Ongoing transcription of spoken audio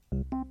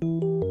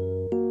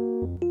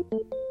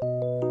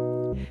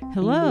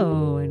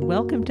Hello, and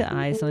welcome to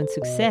Eyes on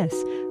Success,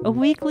 a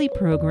weekly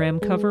program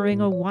covering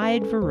a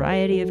wide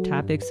variety of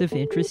topics of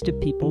interest to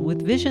people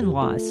with vision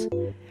loss.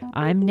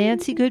 I'm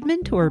Nancy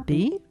Goodman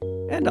Torpy.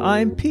 And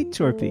I'm Pete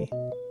Torpy.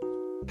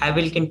 I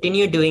will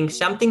continue doing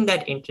something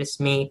that interests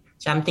me,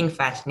 something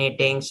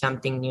fascinating,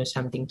 something new,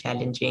 something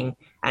challenging,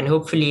 and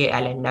hopefully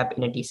I'll end up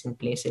in a decent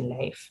place in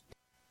life.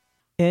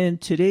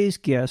 And today's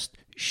guest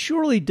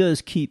surely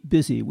does keep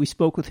busy. We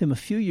spoke with him a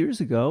few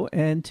years ago,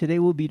 and today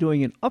we'll be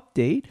doing an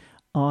update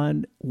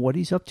on what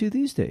he's up to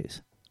these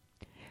days.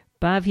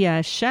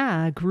 Bhavya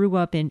Shah grew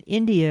up in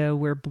India,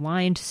 where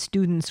blind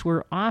students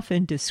were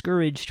often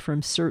discouraged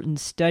from certain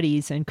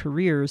studies and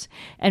careers,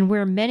 and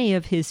where many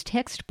of his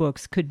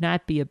textbooks could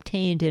not be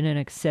obtained in an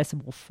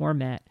accessible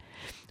format.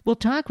 We'll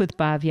talk with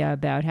Bhavya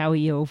about how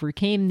he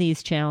overcame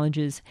these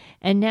challenges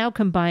and now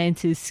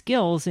combines his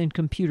skills in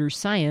computer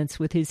science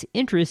with his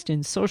interest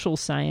in social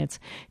science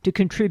to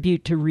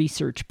contribute to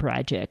research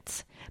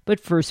projects. But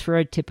first, for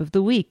our tip of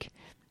the week.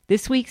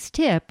 This week's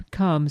tip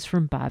comes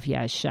from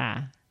Bhavya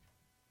Shah.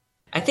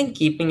 I think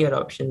keeping your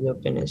options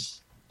open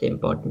is the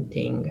important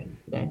thing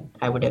that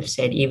I would have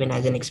said, even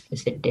as an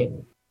explicit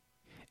tip.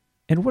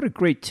 And what a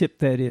great tip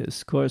that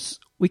is. Of course,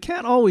 we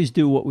can't always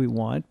do what we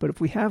want, but if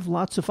we have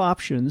lots of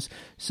options,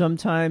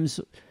 sometimes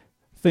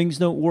things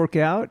don't work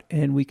out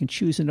and we can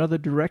choose another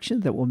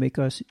direction that will make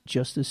us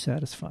just as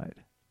satisfied.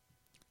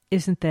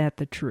 Isn't that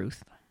the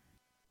truth?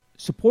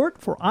 Support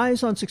for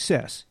Eyes on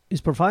Success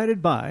is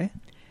provided by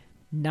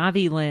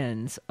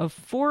NaviLens, a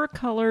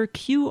 4-color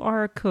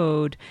QR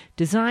code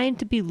designed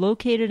to be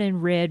located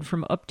and read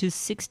from up to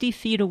 60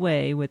 feet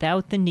away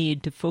without the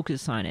need to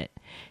focus on it.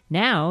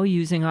 Now,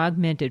 using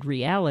augmented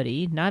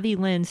reality,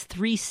 NaviLens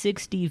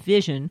 360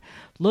 Vision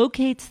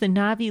locates the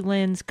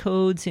NaviLens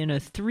codes in a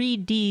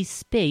 3D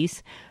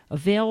space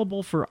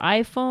available for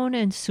iPhone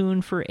and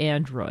soon for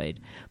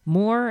Android.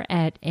 More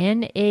at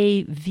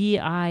navilens.com.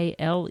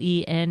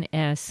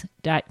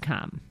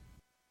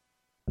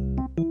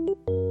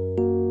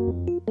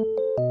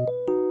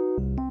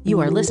 You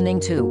are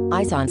listening to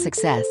Eyes on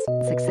Success.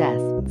 Success,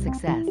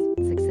 success,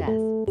 success,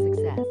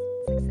 success,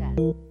 success.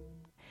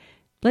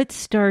 Let's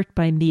start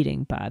by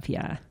meeting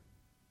Bhavya.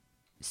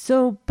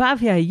 So,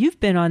 Bhavya, you've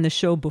been on the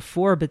show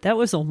before, but that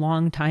was a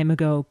long time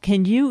ago.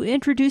 Can you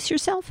introduce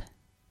yourself?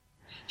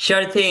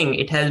 Sure thing.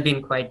 It has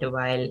been quite a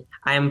while.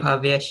 I am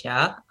Bhavya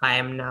Shah. I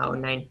am now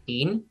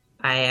 19.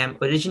 I am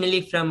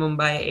originally from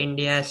Mumbai,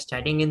 India,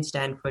 studying in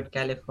Stanford,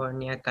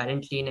 California,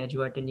 currently in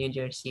Edgewater, New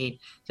Jersey.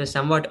 So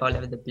somewhat all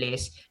over the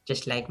place,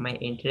 just like my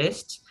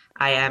interests.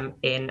 I am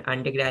an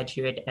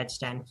undergraduate at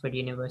Stanford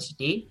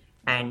University,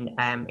 and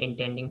I am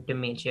intending to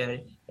major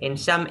in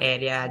some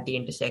area at the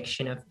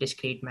intersection of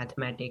discrete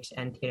mathematics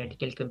and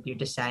theoretical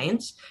computer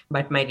science.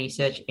 But my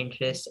research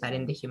interests are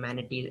in the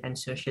humanities and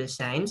social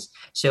science.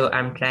 So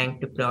I'm trying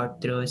to plot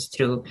those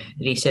through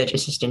research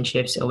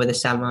assistantships over the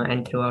summer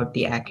and throughout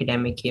the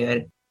academic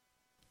year.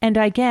 And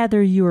I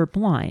gather you are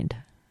blind.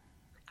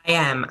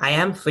 I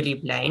am fully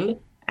blind,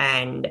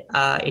 and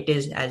it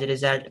is as a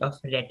result of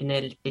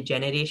retinal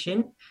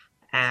degeneration.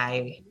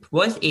 I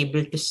was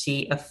able to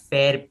see a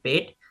fair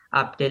bit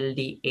up till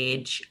the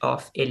age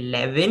of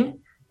 11.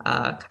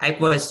 I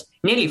was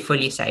nearly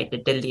fully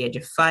sighted till the age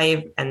of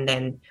 5, and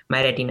then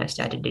my retina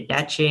started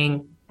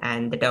detaching,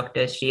 and the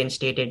doctors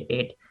reinstated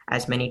it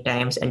as many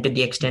times and to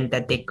the extent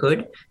that they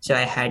could. So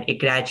I had a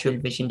gradual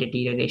vision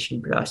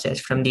deterioration process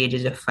from the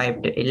ages of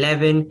 5 to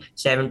 11,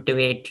 7 to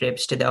 8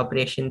 trips to the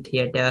operation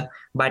theater.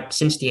 But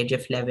since the age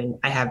of 11,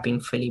 I have been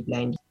fully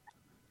blind.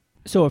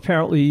 So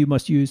apparently you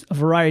must use a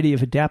variety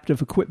of adaptive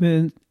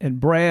equipment and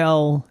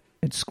braille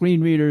and screen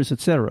readers,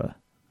 etc.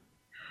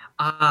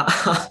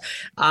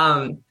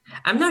 I'm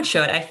not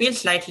sure. I feel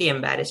slightly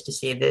embarrassed to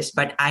say this,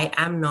 but I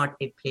am not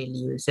a braille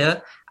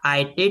user.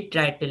 I did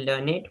try to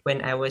learn it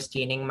when I was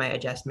gaining my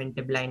adjustment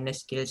to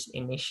blindness skills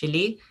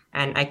initially,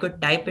 and I could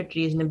type it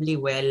reasonably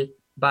well,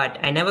 but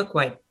I never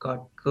quite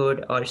got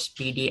good or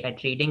speedy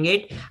at reading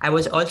it. I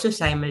was also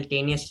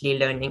simultaneously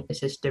learning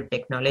assistive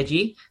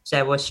technology, so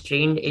I was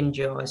trained in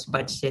JAWS,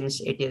 but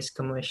since it is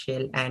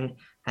commercial and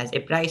has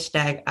a price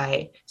tag,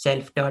 I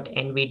self-taught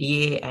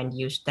NVDA and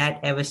used that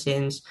ever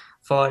since.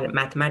 For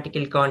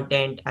mathematical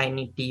content, I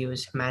need to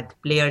use Math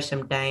Player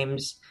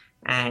sometimes,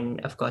 and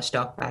of course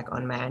TalkBack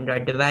on my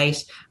Android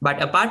device.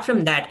 But apart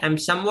from that, I'm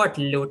somewhat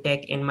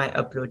low-tech in my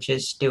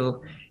approaches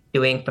to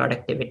doing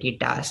productivity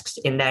tasks,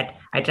 in that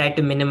I try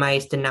to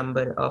minimize the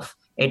number of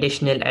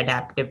additional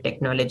adaptive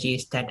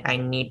technologies that I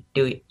need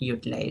to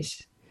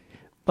utilize.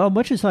 Well,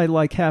 much as I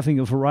like having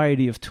a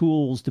variety of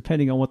tools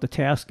depending on what the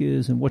task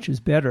is and which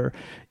is better,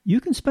 you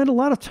can spend a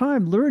lot of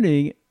time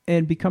learning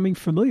and becoming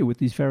familiar with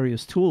these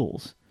various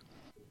tools.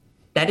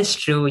 That is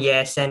true,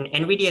 yes. And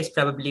NVIDIA is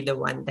probably the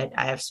one that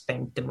I have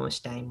spent the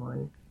most time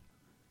on.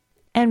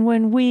 And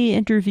when we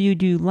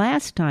interviewed you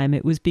last time,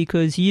 it was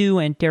because you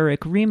and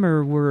Derek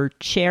Reamer were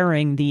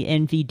chairing the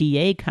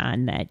NVDA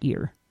Con that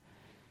year.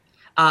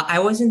 I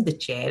wasn't the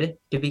chair,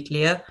 to be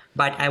clear,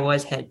 but I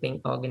was helping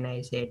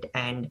organize it.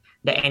 And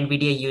the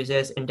NVIDIA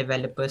Users and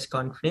Developers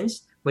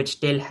Conference, which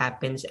still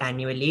happens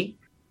annually,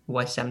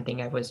 was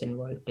something I was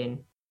involved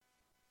in.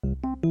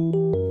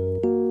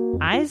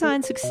 Eyes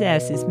on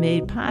Success is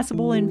made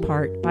possible in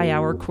part by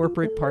our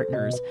corporate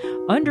partners.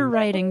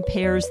 Underwriting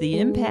pairs the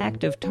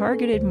impact of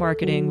targeted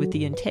marketing with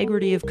the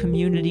integrity of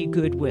community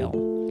goodwill.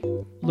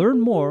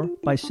 Learn more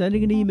by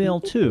sending an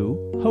email to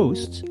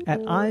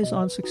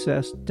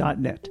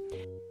hosts@eyesonsuccess.net.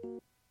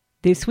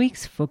 This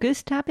week's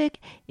focus topic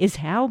is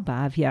how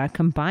Bhavya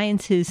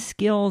combines his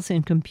skills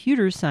in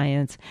computer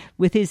science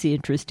with his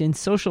interest in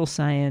social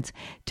science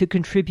to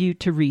contribute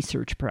to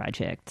research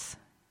projects.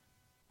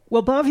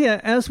 Well,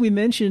 Bhavya, as we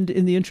mentioned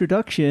in the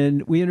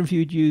introduction, we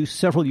interviewed you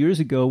several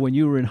years ago when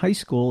you were in high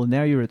school, and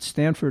now you're at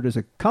Stanford as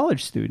a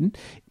college student.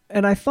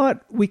 And I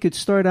thought we could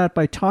start out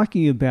by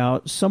talking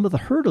about some of the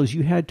hurdles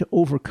you had to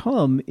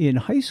overcome in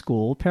high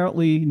school.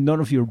 Apparently, none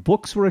of your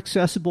books were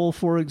accessible,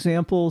 for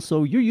example,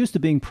 so you're used to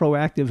being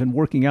proactive and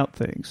working out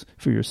things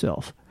for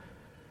yourself.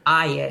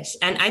 Yes.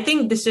 And I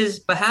think this is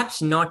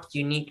perhaps not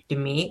unique to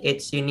me.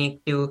 It's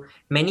unique to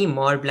many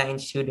more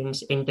blind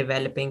students in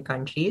developing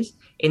countries.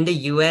 In the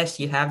US,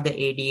 you have the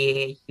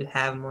ADA, you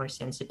have more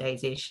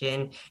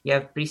sensitization, you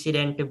have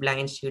precedent to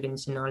blind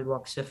students in all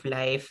walks of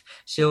life.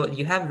 So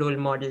you have role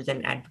models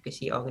and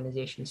advocacy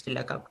organizations to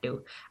look up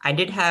to. I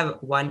did have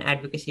one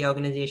advocacy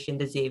organization,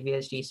 the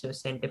Xavier's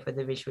Resource Center for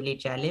the Visually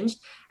Challenged,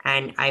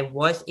 and I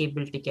was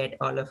able to get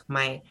all of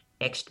my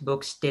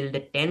textbooks till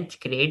the 10th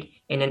grade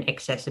in an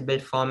accessible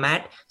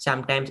format.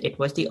 Sometimes it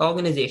was the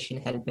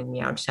organization helping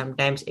me out.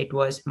 Sometimes it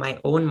was my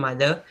own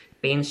mother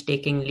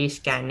painstakingly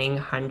scanning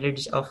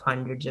hundreds of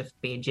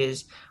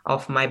pages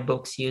of my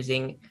books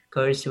using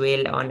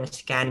Kurzweil on a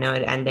scanner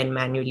and then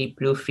manually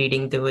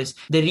proofreading those.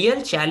 The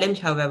real challenge,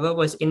 however,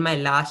 was in my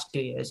last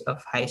 2 years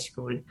of high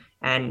school.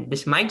 And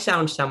this might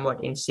sound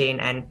somewhat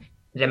insane, and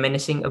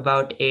reminiscing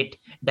about it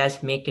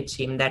does make it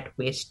seem that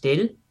way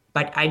still.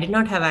 But I did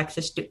not have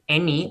access to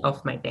any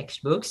of my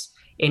textbooks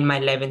in my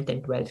 11th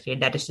and 12th grade,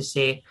 that is to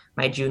say,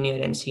 my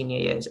junior and senior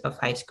years of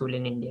high school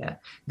in India.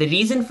 The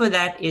reason for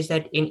that is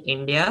that in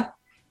India,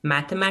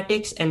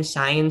 mathematics and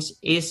science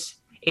is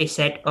a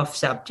set of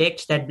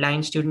subjects that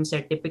blind students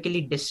are typically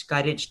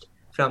discouraged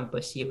from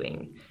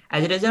pursuing.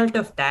 As a result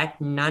of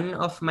that, none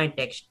of my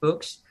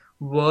textbooks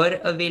were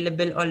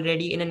available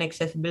already in an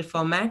accessible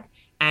format.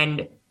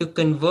 And to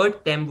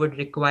convert them would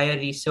require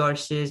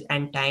resources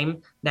and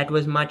time that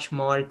was much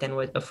more than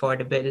was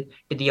affordable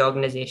to the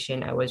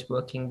organization I was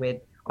working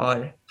with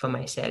or for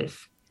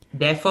myself.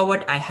 Therefore,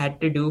 what I had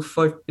to do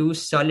for 2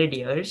 solid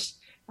years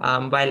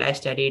while I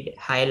studied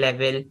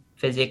high-level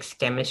physics,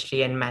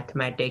 chemistry, and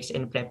mathematics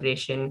in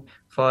preparation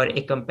for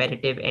a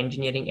competitive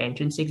engineering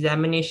entrance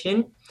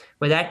examination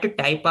was I had to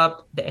type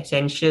up the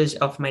essentials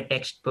of my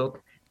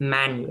textbook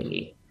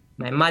manually.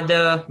 My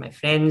mother, my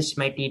friends,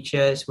 my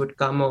teachers would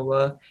come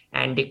over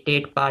and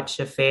dictate parts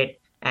of it,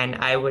 and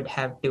I would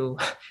have to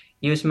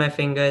use my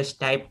fingers,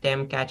 type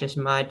them, catch as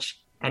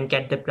much, and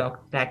get the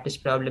practice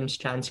problems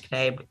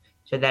transcribed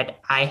so that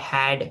I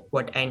had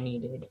what I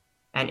needed.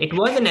 And it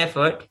was an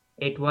effort,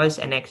 it was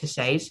an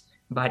exercise,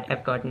 but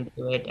I've gotten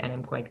to it and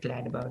I'm quite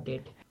glad about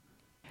it.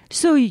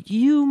 So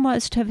you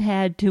must have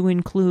had to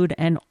include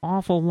an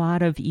awful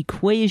lot of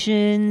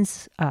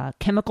equations,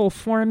 chemical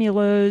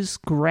formulas,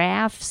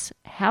 graphs.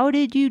 How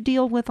did you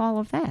deal with all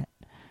of that?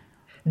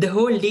 The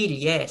whole deal,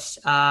 yes.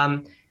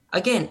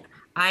 Again,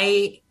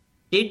 I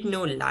did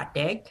know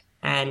LaTeX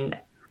and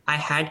I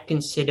had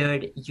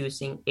considered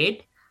using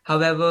it.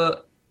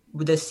 However,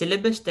 with the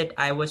syllabus that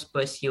I was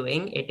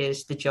pursuing, it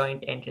is the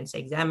joint entrance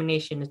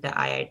examinations, the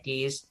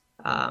IITs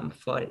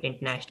for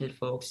international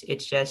folks.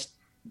 It's just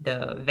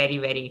the very,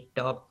 very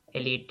top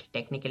elite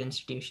technical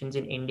institutions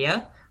in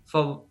India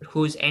for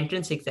whose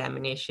entrance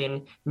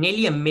examination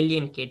nearly 1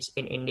 million kids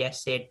in India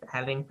sit,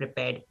 having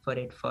prepared for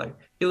it for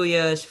 2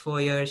 years, 4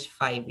 years,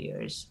 5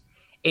 years.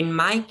 In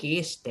my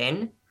case,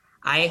 then,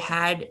 I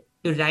had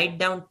to write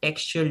down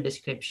textual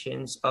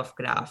descriptions of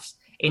graphs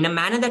in a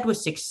manner that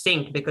was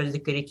succinct because the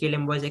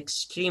curriculum was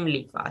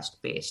extremely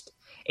fast-paced,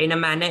 in a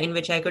manner in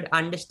which I could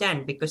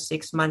understand because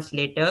 6 months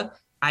later,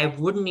 I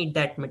would need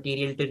that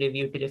material to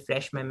review to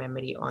refresh my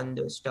memory on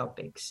those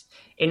topics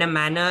in a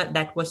manner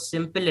that was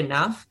simple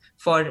enough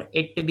for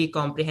it to be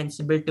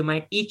comprehensible to my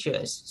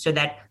teachers so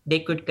that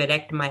they could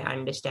correct my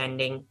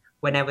understanding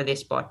whenever they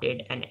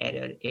spotted an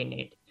error in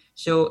it.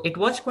 So it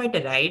was quite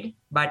a ride,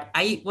 but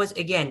I was,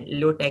 again,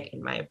 low-tech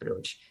in my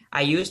approach.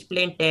 I used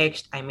plain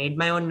text. I made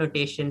my own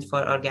notations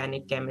for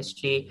organic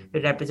chemistry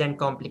to represent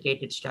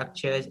complicated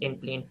structures in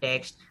plain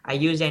text. I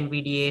used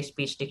NVDA,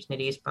 speech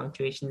dictionaries,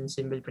 punctuation and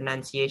symbol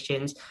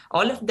pronunciations,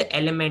 all of the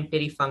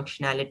elementary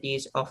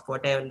functionalities of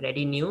what I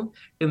already knew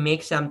to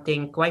make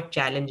something quite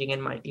challenging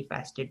and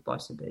multifaceted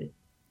possible.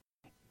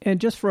 And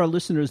just for our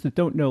listeners that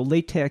don't know,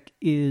 LaTeX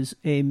is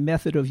a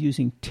method of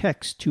using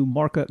text to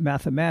mark up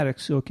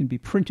mathematics so it can be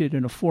printed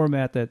in a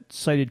format that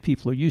sighted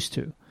people are used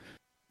to.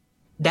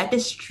 That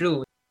is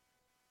true.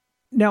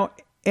 Now,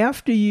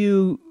 after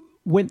you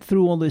went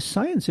through all this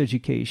science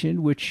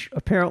education, which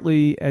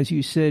apparently, as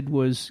you said,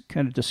 was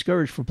kind of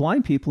discouraged for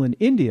blind people in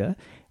India.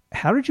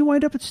 How did you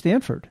wind up at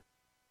Stanford?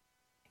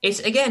 It's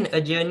again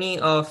a journey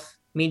of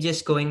me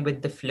just going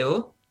with the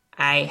flow.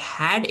 I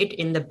had it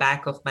in the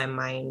back of my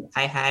mind.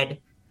 I had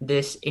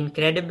this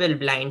incredible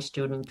blind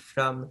student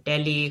from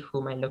Delhi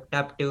whom I looked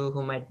up to,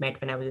 whom I'd met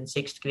when I was in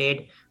sixth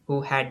grade,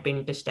 who had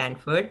been to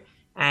Stanford.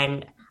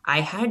 And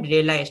I had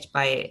realized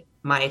by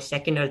my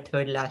second or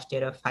third last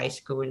year of high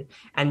school,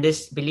 and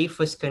this belief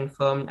was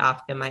confirmed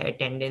after my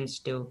attendance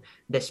to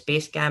the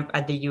space camp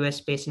at the US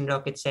Space and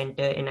Rocket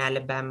Center in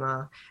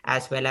Alabama,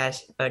 as well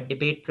as a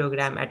debate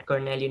program at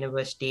Cornell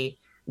University,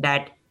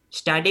 that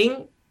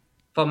studying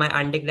for my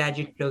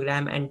undergraduate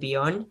program and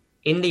beyond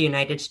in the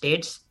United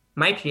States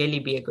might really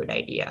be a good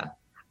idea.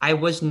 I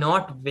was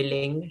not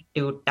willing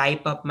to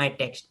type up my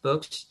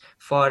textbooks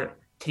for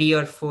 3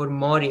 or 4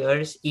 more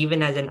years,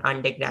 even as an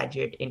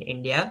undergraduate in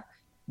India,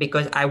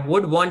 because I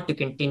would want to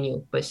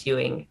continue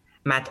pursuing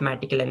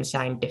mathematical and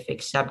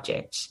scientific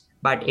subjects.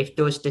 But if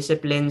those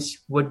disciplines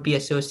would be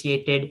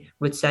associated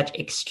with such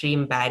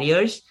extreme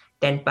barriers,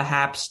 then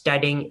perhaps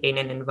studying in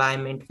an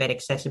environment where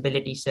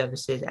accessibility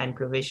services and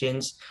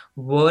provisions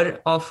were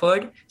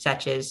offered,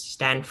 such as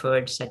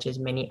Stanford, such as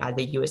many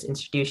other US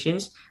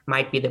institutions,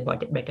 might be the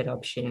better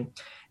option.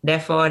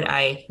 Therefore,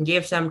 I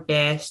gave some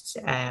tests,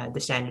 the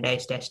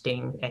standardized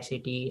testing,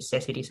 SAT,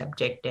 SAT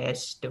subject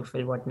tests,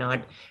 TOEFL,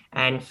 whatnot,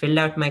 and filled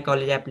out my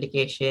college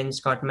applications,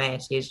 got my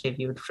essays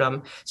reviewed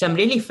from some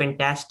really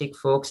fantastic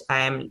folks I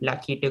am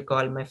lucky to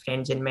call my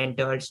friends and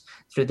mentors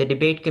through the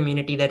debate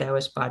community that I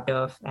was part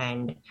of.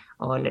 And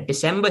on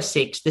December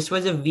 6th, this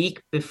was a week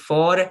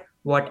before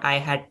what I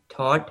had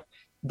thought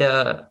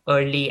the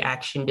early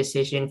action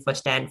decision for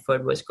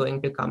Stanford was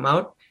going to come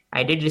out.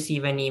 I did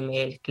receive an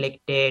email,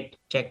 clicked it,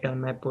 checked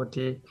on my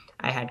portal.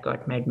 I had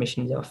got my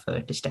admissions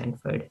offer to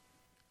Stanford.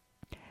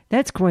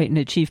 That's quite an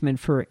achievement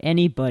for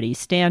anybody.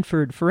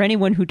 Stanford, for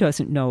anyone who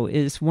doesn't know,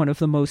 is one of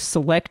the most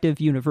selective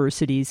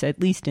universities, at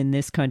least in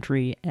this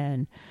country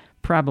and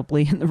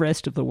probably in the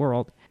rest of the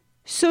world.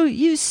 So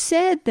you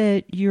said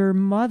that your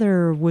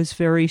mother was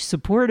very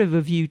supportive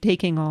of you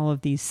taking all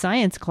of these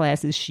science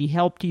classes. She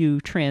helped you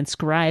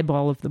transcribe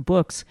all of the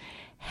books.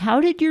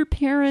 How did your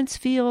parents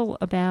feel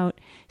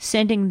about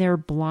sending their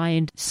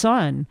blind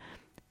son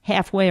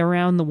halfway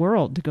around the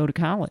world to go to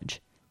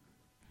college?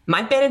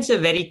 My parents are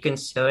very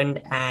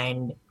concerned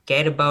and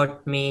care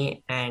about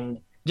me. And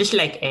just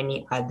like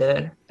any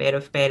other pair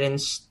of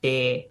parents,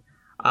 they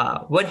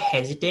were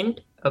hesitant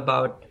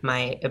about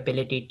my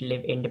ability to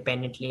live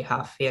independently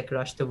halfway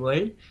across the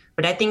world.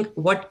 But I think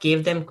what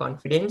gave them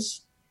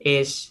confidence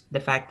is the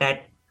fact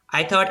that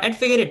I thought I'd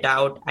figure it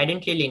out. I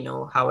didn't really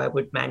know how I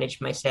would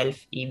manage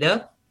myself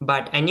either,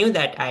 but I knew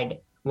that I'd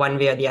one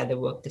way or the other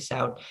work this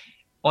out.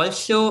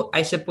 Also,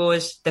 I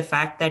suppose the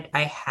fact that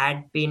I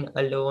had been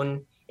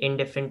alone in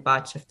different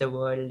parts of the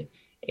world,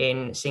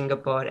 in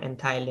Singapore and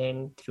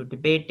Thailand through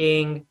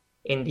debating,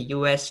 in the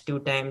US 2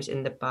 times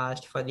in the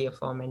past for the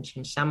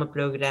aforementioned summer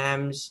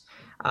programs,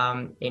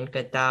 in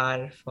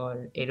Qatar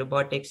for a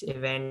robotics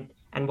event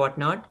and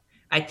whatnot,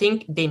 I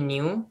think they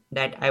knew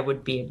that I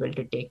would be able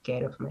to take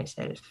care of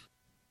myself.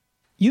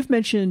 You've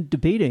mentioned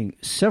debating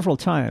several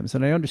times,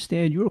 and I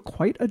understand you're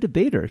quite a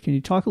debater. Can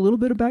you talk a little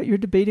bit about your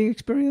debating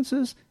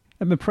experiences?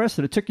 I'm impressed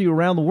that it took you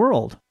around the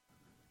world.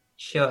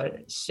 Sure.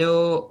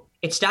 So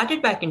it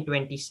started back in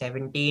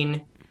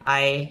 2017.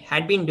 I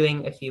had been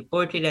doing a few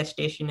poetry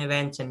recitation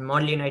events and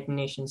Model United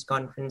Nations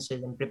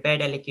conferences and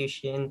prepared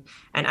elocution,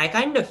 and I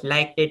kind of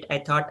liked it. I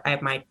thought I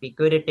might be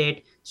good at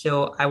it,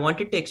 so I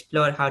wanted to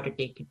explore how to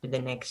take it to the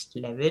next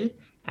level,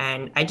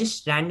 and I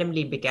just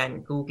randomly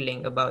began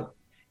Googling about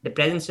the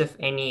presence of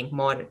any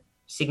more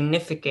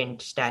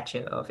significant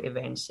stature of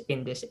events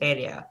in this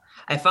area.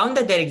 I found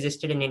that there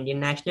existed an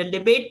Indian national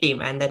debate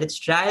team and that its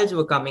trials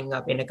were coming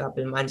up in a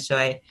couple months, so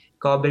I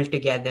cobbled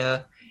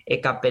together a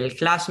couple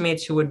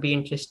classmates who would be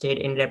interested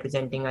in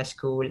representing our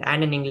school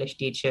and an English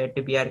teacher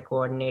to be our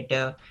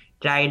coordinator,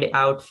 tried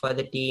out for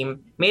the team,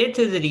 made it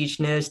through the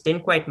regionals,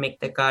 didn't quite make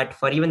the cut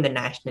for even the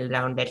national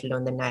round, let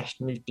alone the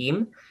national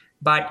team.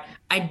 But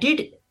I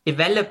did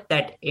develop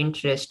that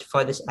interest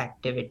for this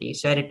activity.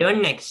 So I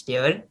returned next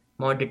year,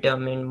 more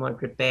determined, more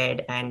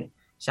prepared, and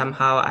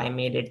somehow I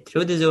made it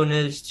through the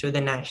zonals, through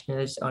the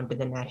nationals, onto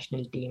the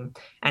national team.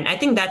 And I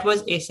think that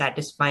was a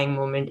satisfying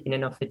moment in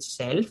and of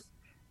itself.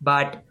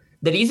 But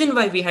the reason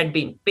why we had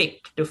been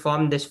picked to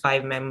form this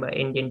 5-member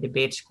Indian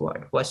debate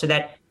squad was so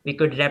that we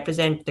could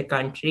represent the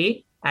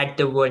country at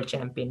the World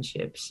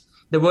Championships.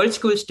 The World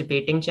Schools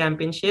Debating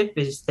Championship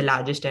is the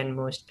largest and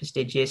most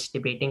prestigious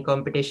debating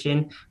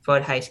competition for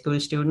high school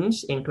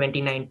students. In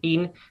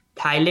 2019,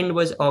 Thailand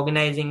was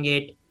organizing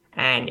it,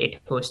 and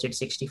it hosted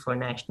 64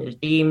 national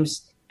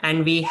teams.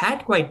 And we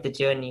had quite the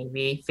journey.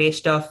 We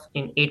faced off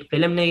in 8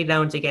 preliminary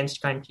rounds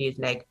against countries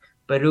like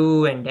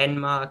Peru and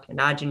Denmark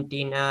and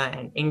Argentina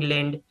and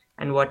England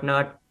and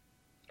whatnot.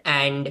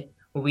 And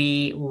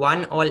we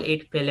won all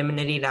 8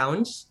 preliminary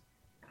rounds,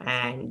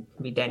 and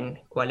we then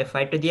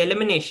qualified to the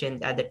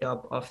eliminations at the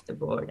top of the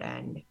board.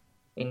 And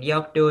in the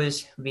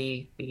Octos,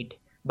 we beat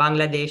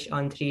Bangladesh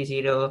on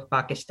 3-0,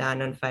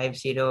 Pakistan on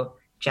 5-0,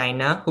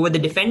 China, who were the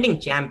defending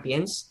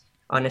champions,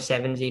 on a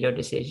 7-0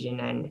 decision,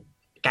 and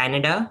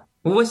Canada,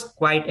 who was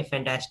quite a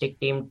fantastic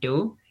team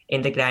too,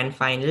 in the grand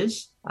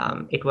finals.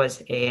 It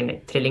was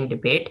a thrilling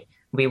debate.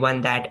 We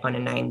won that on a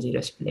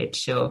 9-0 split.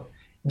 So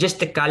just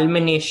the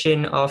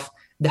culmination of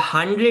the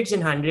hundreds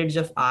and hundreds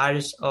of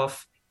hours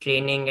of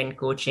training and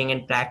coaching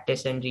and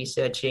practice and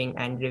researching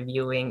and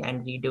reviewing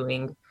and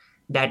redoing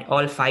that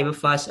all five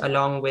of us,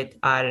 along with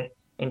our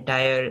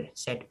entire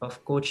set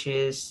of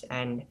coaches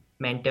and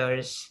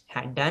mentors,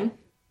 had done,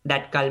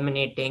 that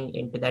culminating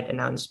into that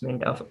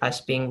announcement of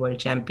us being world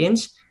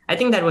champions. I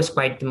think that was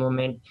quite the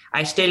moment.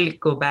 I still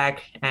go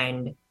back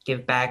and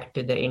give back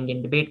to the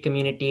Indian debate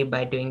community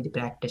by doing the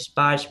practice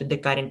spars with the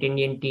current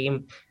Indian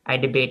team. I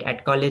debate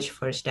at college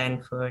for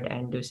Stanford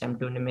and do some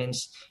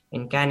tournaments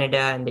in Canada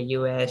and the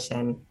US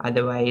and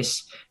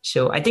otherwise.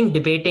 So I think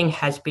debating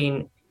has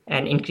been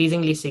an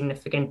increasingly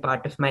significant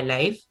part of my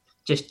life.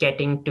 Just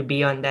getting to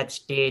be on that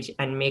stage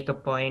and make a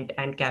point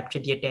and capture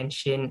the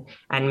attention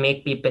and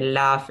make people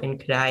laugh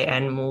and cry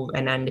and move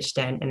and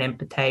understand and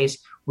empathize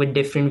with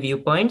different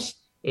viewpoints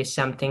is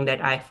something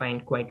that I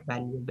find quite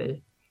valuable.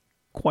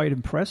 Quite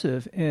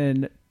impressive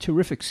and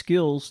terrific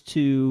skills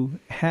to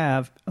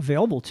have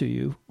available to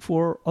you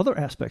for other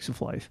aspects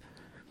of life.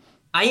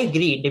 I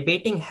agree.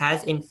 Debating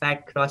has, in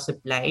fact,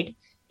 cross-applied.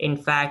 In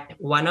fact,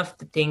 one of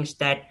the things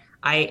that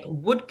I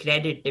would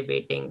credit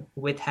debating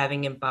with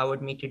having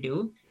empowered me to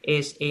do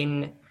is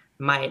in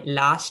my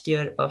last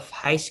year of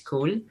high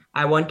school,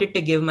 I wanted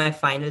to give my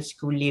final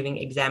school leaving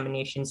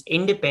examinations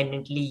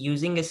independently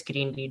using a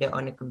screen reader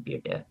on a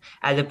computer,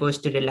 as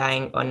opposed to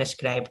relying on a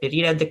scribe to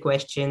read out the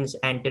questions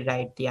and to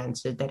write the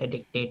answers that are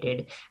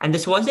dictated. And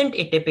this wasn't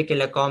a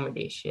typical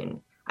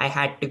accommodation. I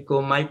had to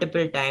go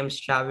multiple times,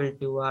 travel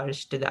 2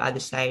 hours to the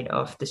other side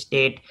of the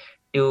state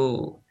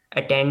to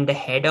attend the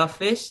head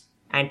office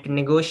and to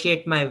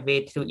negotiate my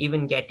way through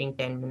even getting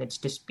 10 minutes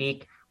to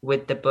speak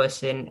with the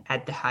person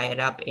at the higher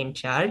up in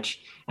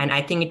charge. And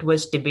I think it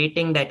was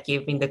debating that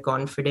gave me the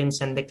confidence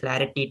and the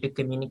clarity to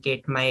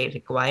communicate my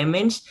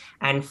requirements,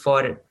 and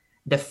for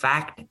the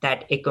fact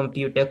that a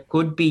computer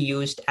could be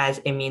used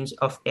as a means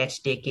of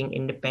test taking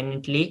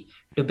independently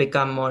to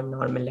become more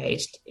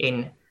normalized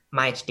in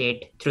my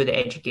state through the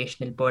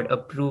educational board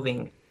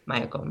approving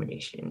my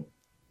accommodation.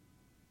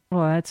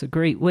 Well, that's a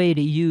great way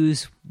to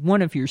use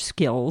one of your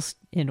skills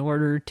in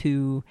order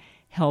to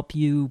help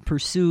you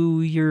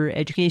pursue your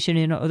education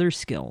in other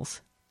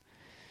skills.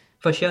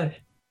 For sure.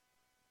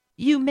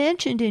 You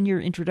mentioned in your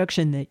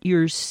introduction that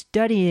you're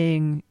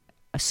studying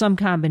some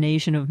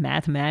combination of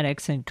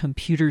mathematics and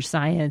computer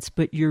science,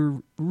 but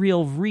your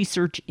real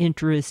research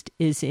interest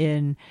is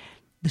in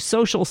the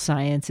social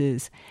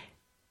sciences.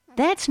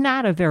 That's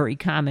not a very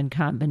common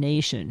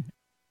combination.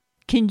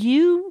 Can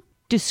you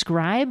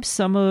describe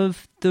some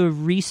of the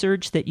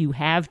research that you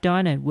have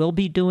done and will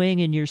be doing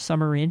in your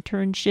summer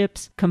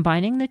internships,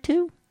 combining the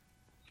two?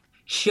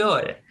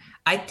 Sure.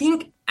 I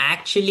think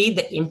actually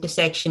the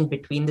intersection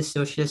between the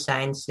social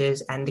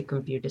sciences and the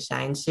computer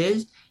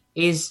sciences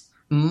is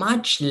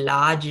much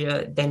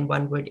larger than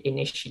one would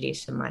initially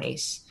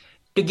surmise.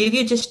 To give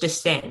you just a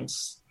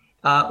sense,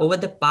 over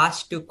the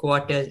past 2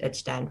 quarters at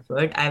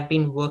Stanford, I've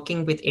been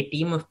working with a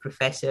team of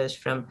professors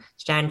from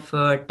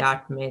Stanford,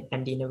 Dartmouth,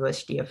 and the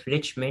University of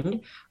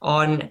Richmond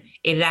on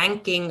a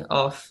ranking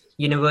of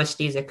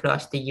universities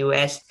across the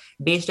US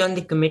based on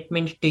the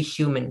commitment to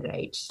human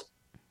rights.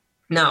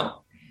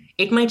 Now,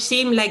 it might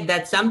seem like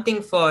that's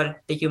something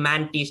for the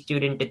humanities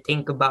student to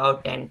think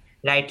about and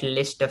write a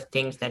list of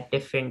things that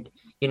different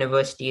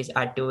universities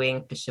are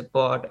doing to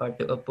support or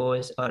to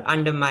oppose or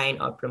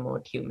undermine or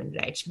promote human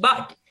rights.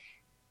 But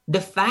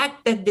the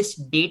fact that this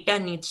data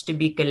needs to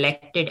be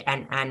collected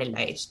and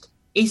analyzed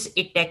is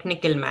a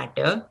technical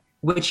matter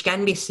which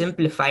can be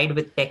simplified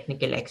with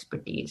technical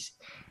expertise.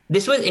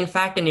 This was, in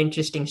fact, an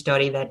interesting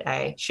story that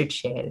I should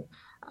share.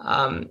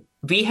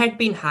 We had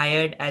been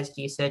hired as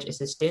research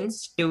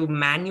assistants to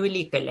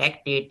manually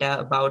collect data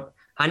about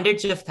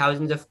hundreds of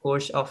thousands of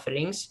course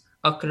offerings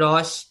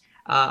across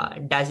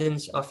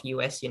dozens of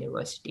US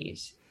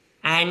universities.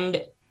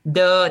 And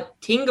the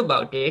thing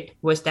about it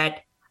was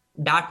that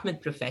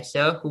Dartmouth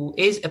professor, who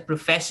is a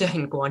professor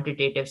in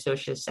quantitative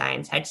social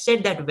science, had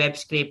said that web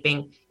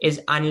scraping is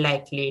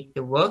unlikely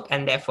to work,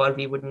 and therefore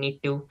we would need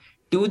to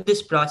do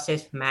this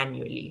process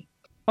manually.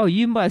 Oh,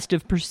 you must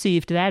have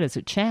perceived that as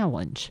a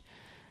challenge.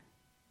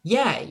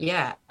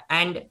 Yeah.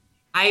 And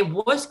I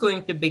was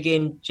going to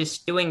begin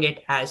just doing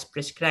it as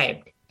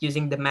prescribed,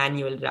 using the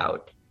manual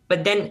route.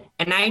 But then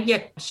an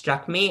idea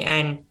struck me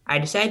and I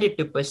decided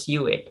to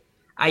pursue it.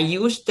 I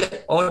used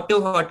the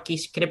AutoHotkey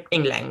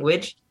scripting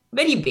language,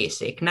 very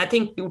basic,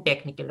 nothing too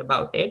technical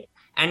about it.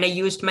 And I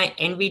used my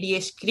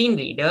NVDA screen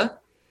reader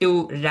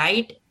to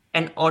write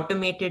an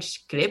automated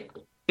script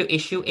to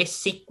issue a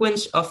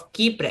sequence of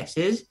key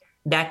presses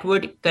that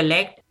would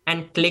collect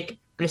and click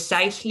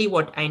precisely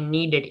what I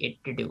needed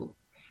it to do.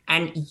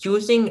 And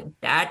using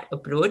that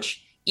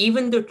approach,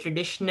 even though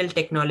traditional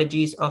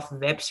technologies of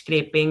web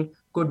scraping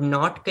could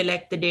not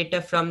collect the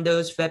data from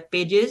those web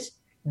pages,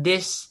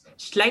 this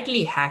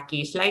slightly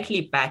hacky,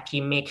 slightly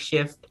patchy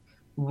makeshift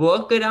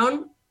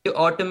workaround to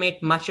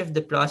automate much of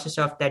the process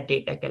of that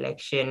data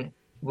collection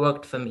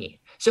worked for me.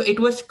 So it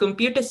was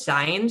computer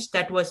science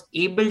that was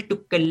able to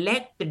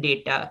collect the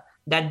data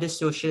that the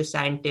social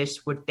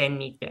scientists would then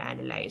need to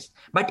analyze.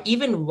 But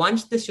even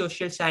once the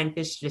social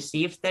scientists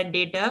receive that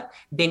data,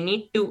 they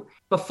need to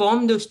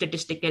perform those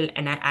statistical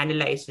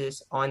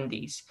analysis on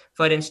these.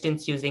 For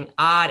instance, using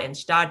R and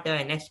Stata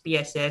and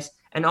SPSS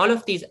and all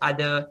of these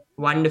other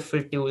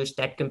wonderful tools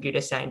that computer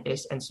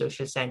scientists and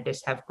social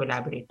scientists have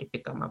collaborated to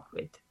come up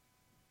with.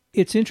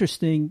 It's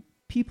interesting.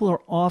 People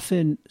are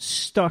often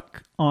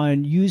stuck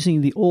on using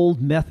the old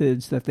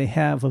methods that they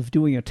have of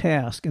doing a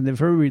task, and they're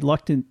very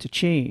reluctant to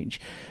change.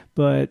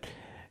 But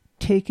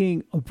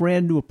taking a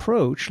brand new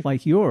approach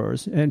like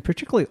yours, and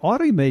particularly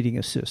automating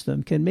a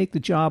system, can make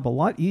the job a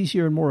lot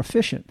easier and more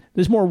efficient.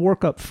 There's more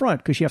work up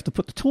front because you have to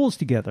put the tools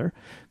together,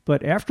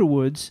 but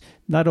afterwards,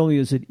 not only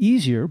is it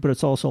easier, but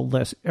it's also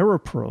less error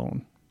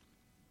prone.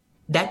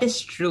 That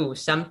is true.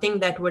 Something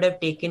that would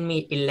have taken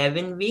me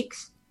 11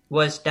 weeks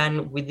was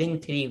done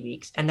within 3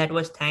 weeks. And that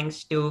was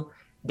thanks to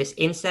this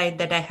insight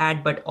that I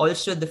had, but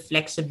also the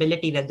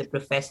flexibility that the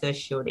professors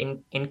showed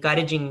in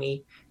encouraging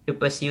me to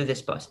pursue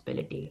this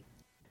possibility.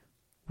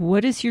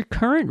 What is your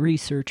current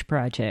research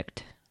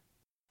project?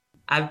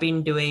 I've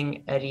been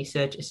doing a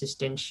research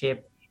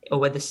assistantship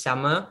over the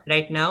summer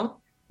right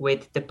now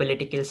with the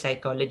political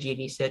psychology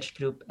research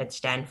group at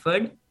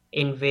Stanford,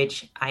 in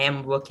which I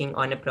am working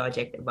on a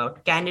project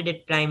about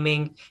candidate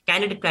priming.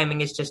 Candidate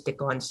priming is just a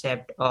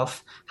concept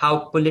of how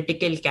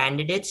political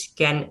candidates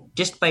can,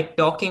 just by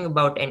talking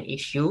about an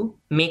issue,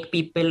 make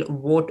people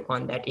vote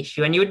on that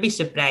issue. And you would be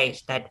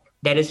surprised that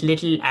there is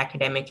little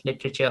academic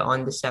literature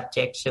on the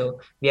subject,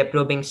 so we are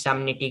probing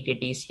some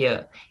nitty-gritties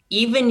here.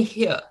 Even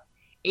here,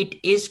 it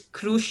is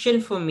crucial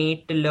for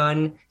me to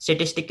learn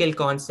statistical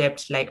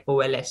concepts like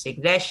OLS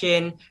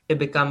regression, to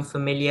become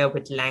familiar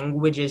with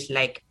languages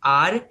like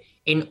R,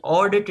 in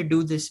order to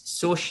do this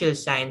social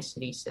science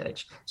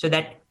research. So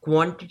that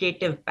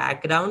quantitative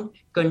background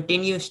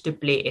continues to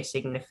play a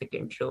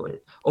significant role.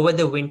 Over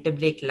the winter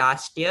break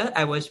last year,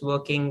 I was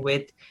working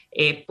with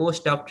a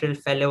postdoctoral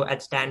fellow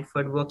at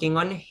Stanford working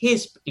on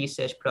his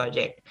research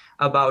project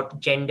about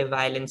gender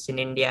violence in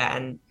India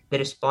and the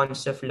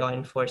response of law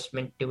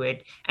enforcement to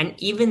it. And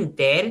even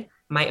there,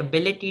 my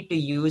ability to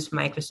use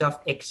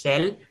Microsoft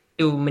Excel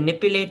to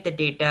manipulate the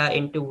data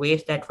into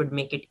ways that would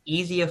make it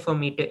easier for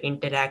me to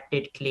interact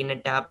it, clean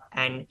it up,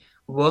 and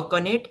work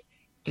on it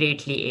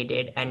greatly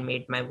aided and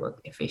made my work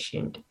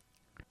efficient.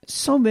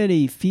 So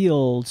many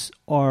fields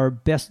are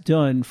best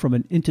done from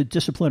an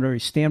interdisciplinary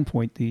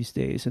standpoint these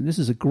days, and this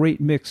is a great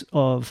mix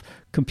of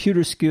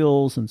computer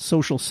skills and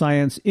social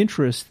science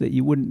interests that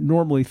you wouldn't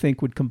normally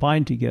think would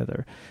combine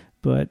together.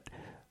 But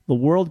the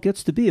world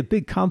gets to be a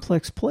big,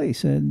 complex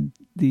place, and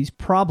these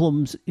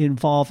problems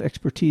involve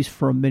expertise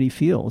from many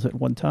fields at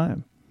one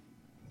time.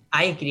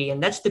 I agree,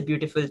 and that's the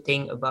beautiful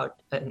thing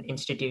about an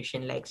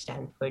institution like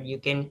Stanford. You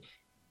can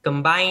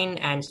combine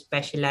and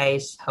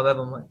specialize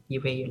however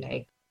way you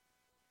like.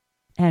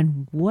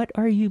 And what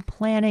are you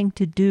planning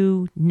to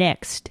do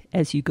next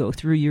as you go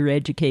through your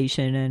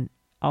education and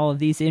all of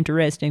these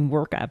interesting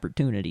work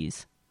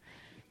opportunities?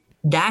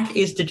 That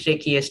is the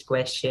trickiest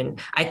question.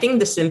 I think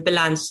the simple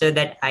answer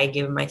that I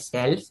give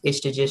myself is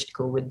to just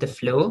go with the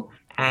flow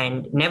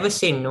and never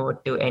say no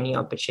to any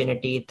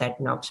opportunity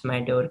that knocks my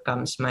door,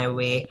 comes my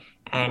way.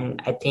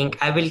 And I think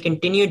I will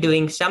continue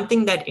doing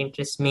something that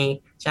interests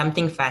me,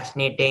 something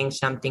fascinating,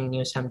 something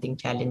new, something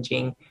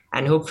challenging,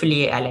 and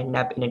hopefully I'll end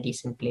up in a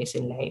decent place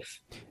in life.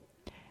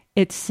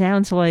 It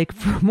sounds like,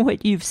 from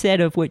what you've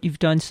said of what you've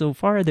done so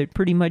far, that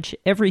pretty much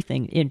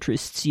everything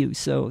interests you,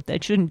 so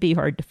that shouldn't be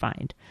hard to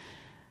find.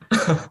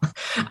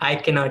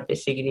 I cannot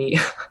disagree.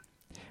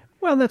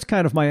 Well, that's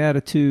kind of my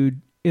attitude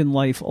in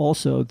life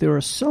also. There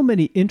are so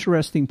many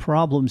interesting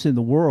problems in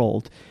the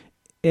world,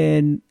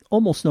 and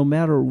almost no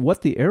matter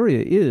what the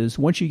area is,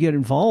 once you get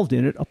involved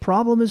in it, a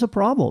problem is a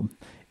problem.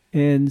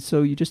 And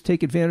so you just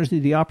take advantage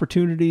of the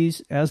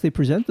opportunities as they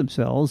present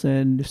themselves,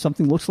 and if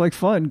something looks like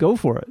fun, go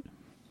for it.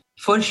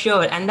 For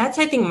sure. And that's,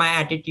 I think, my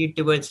attitude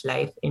towards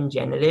life in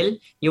general.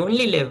 You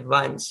only live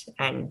once,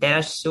 and there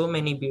are so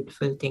many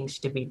beautiful things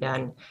to be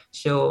done.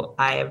 So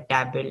I have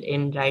dabbled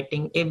in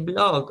writing a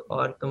blog,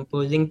 or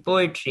composing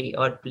poetry,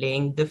 or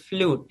playing the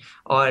flute,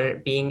 or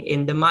being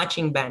in the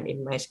marching band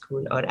in my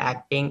school, or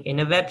acting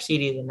in a web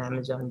series on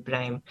Amazon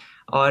Prime,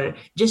 or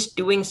just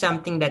doing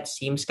something that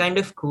seems kind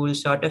of cool,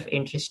 sort of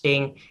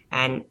interesting,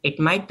 and it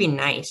might be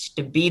nice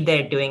to be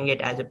there doing it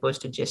as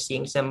opposed to just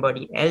seeing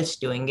somebody else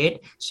doing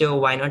it. So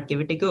why not give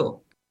it a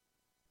go?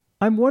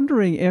 I'm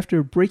wondering,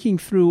 after breaking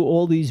through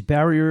all these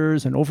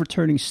barriers and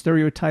overturning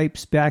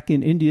stereotypes back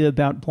in India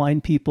about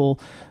blind people,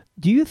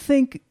 do you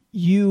think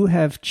you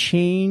have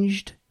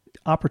changed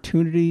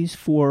opportunities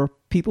for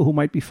people who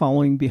might be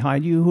following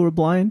behind you who are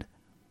blind?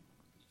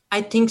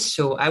 I think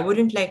so. I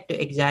wouldn't like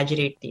to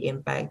exaggerate the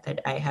impact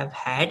that I have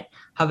had.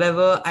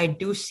 However, I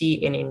do see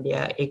in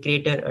India a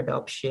greater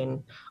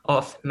adoption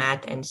of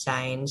math and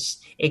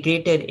science, a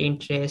greater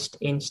interest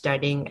in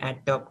studying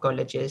at top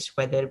colleges,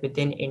 whether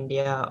within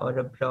India or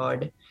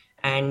abroad,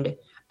 and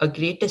a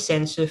greater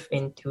sense of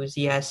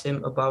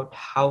enthusiasm about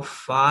how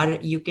far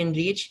you can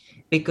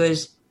reach.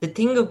 Because the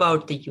thing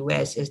about the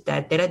US is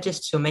that there are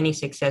just so many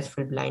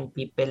successful blind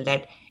people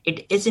that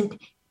it isn't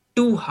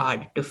too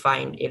hard to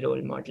find a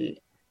role model.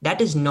 That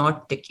is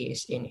not the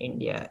case in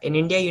India. In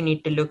India, you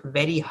need to look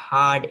very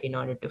hard in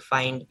order to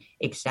find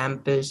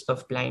examples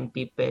of blind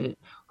people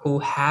who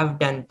have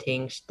done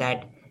things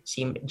that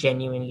seem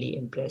genuinely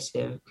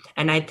impressive.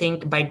 And I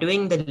think by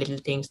doing the little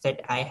things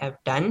that I have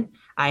done,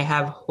 I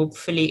have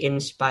hopefully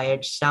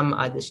inspired some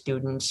other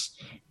students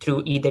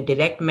through either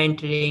direct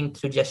mentoring,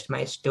 through just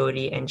my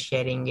story and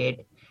sharing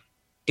it,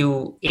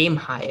 to aim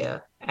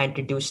higher and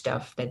to do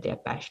stuff that they're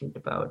passionate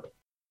about.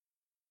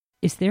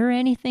 Is there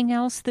anything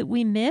else that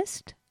we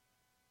missed?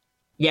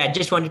 Yeah,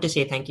 just wanted to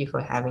say thank you for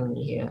having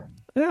me here.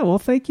 Yeah, well,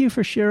 thank you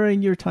for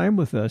sharing your time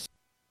with us.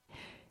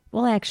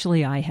 Well,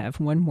 actually, I have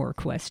one more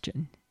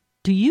question.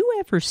 Do you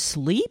ever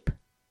sleep?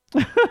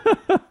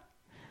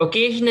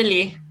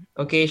 Occasionally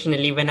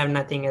when I have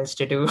nothing else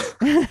to do.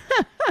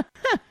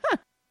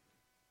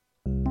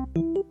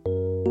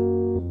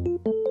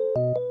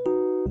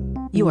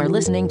 You are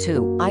listening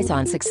to Eyes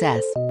on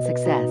Success.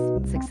 Success,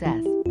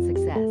 success,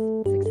 success,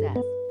 success,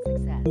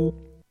 success.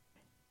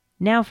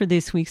 Now for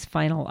this week's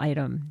final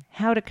item,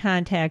 how to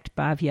contact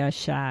Bhavya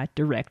Shah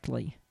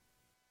directly.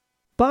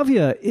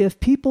 Bhavya, if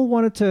people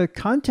wanted to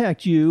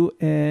contact you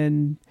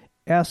and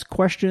ask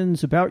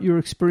questions about your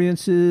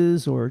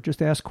experiences or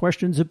just ask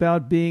questions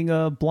about being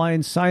a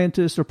blind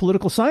scientist or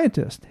political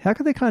scientist, how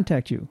can they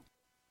contact you?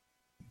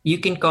 You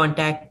can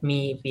contact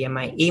me via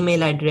my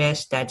email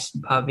address. That's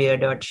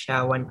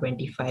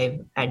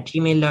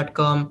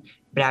bhavya.shah125@gmail.com,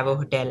 Bravo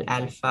Hotel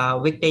Alpha,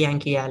 Victor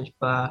Yankee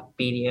Alpha,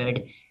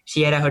 period,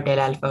 Sierra Hotel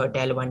Alpha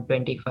Hotel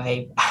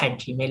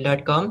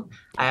 125@gmail.com.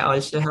 I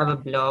also have a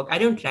blog. I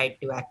don't write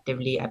too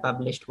actively. I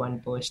published one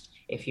post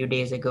a few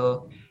days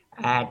ago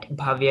at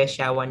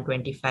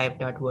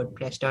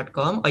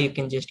bhavyashah125.wordpress.com, or you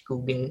can just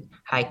Google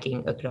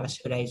Hiking Across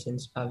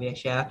Horizons Bhavya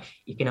Shah.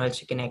 You can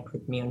also connect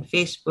with me on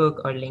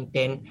Facebook or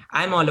LinkedIn.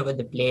 I'm all over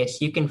the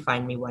place. You can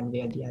find me one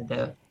way or the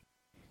other.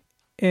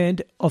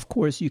 And, of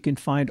course, you can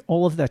find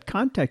all of that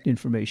contact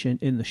information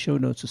in the show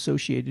notes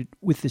associated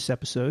with this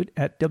episode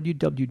at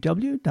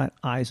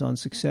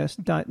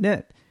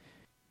www.eyesonsuccess.net.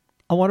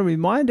 I want to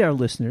remind our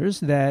listeners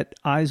that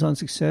Eyes on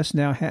Success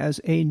now has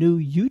a new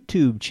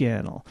YouTube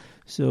channel.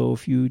 So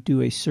if you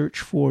do a search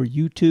for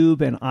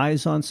YouTube and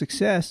Eyes on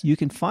Success, you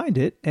can find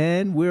it.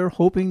 And we're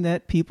hoping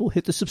that people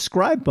hit the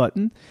subscribe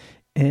button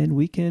and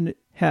we can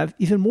have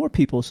even more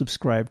people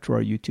subscribe to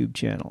our YouTube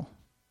channel.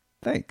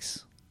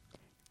 Thanks.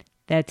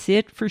 That's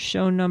it for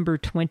show number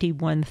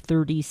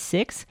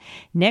 2136.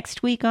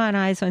 Next week on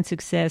Eyes on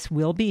Success,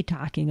 we'll be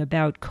talking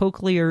about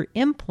cochlear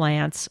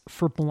implants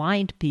for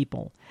blind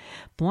people.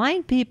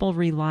 Blind people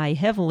rely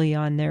heavily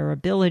on their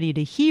ability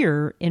to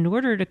hear in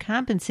order to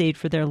compensate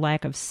for their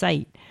lack of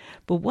sight.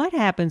 But what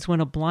happens when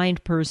a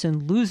blind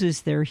person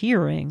loses their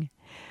hearing?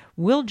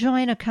 We'll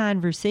join a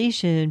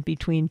conversation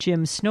between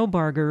Jim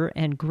Snowbarger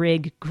and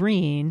Greg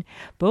Green,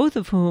 both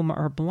of whom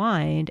are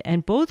blind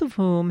and both of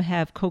whom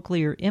have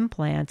cochlear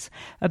implants,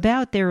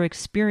 about their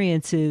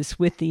experiences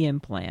with the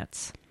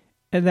implants.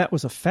 And that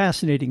was a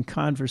fascinating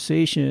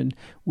conversation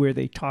where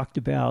they talked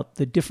about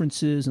the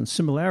differences and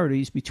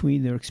similarities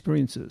between their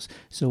experiences.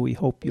 So we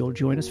hope you'll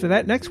join us for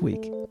that next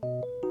week.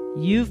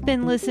 You've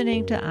been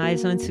listening to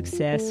Eyes on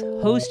Success,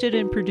 hosted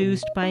and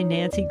produced by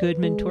Nancy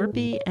Goodman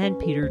Torpy and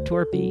Peter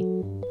Torpy.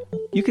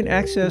 You can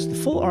access the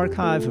full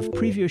archive of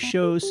previous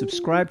shows,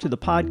 subscribe to the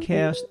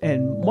podcast,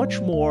 and much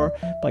more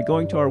by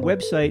going to our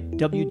website,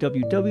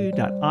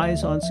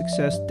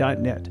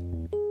 www.eyesonsuccess.net.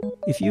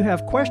 If you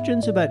have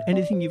questions about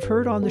anything you've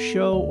heard on the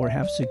show or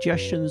have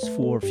suggestions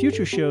for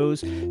future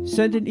shows,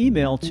 send an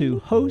email to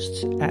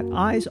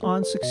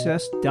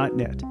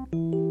hosts@eyesonsuccess.net.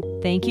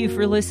 Thank you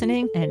for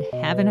listening and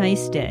have a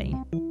nice day.